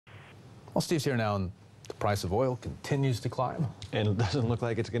Well, Steve's here now, and the price of oil continues to climb. And it doesn't look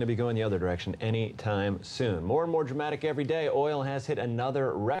like it's going to be going the other direction anytime soon. More and more dramatic every day. Oil has hit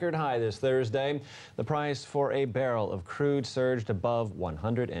another record high this Thursday. The price for a barrel of crude surged above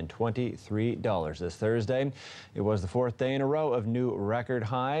 $123 this Thursday. It was the fourth day in a row of new record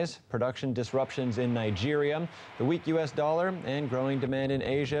highs. Production disruptions in Nigeria, the weak U.S. dollar, and growing demand in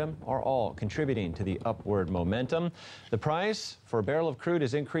Asia are all contributing to the upward momentum. The price for a barrel of crude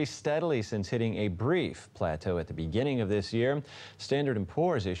has increased steadily since hitting a brief plateau at the beginning of this year. Standard &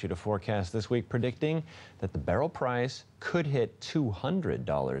 Poor's issued a forecast this week predicting that the barrel price could hit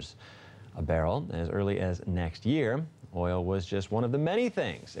 $200 a barrel as early as next year. Oil was just one of the many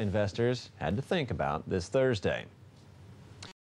things investors had to think about this Thursday.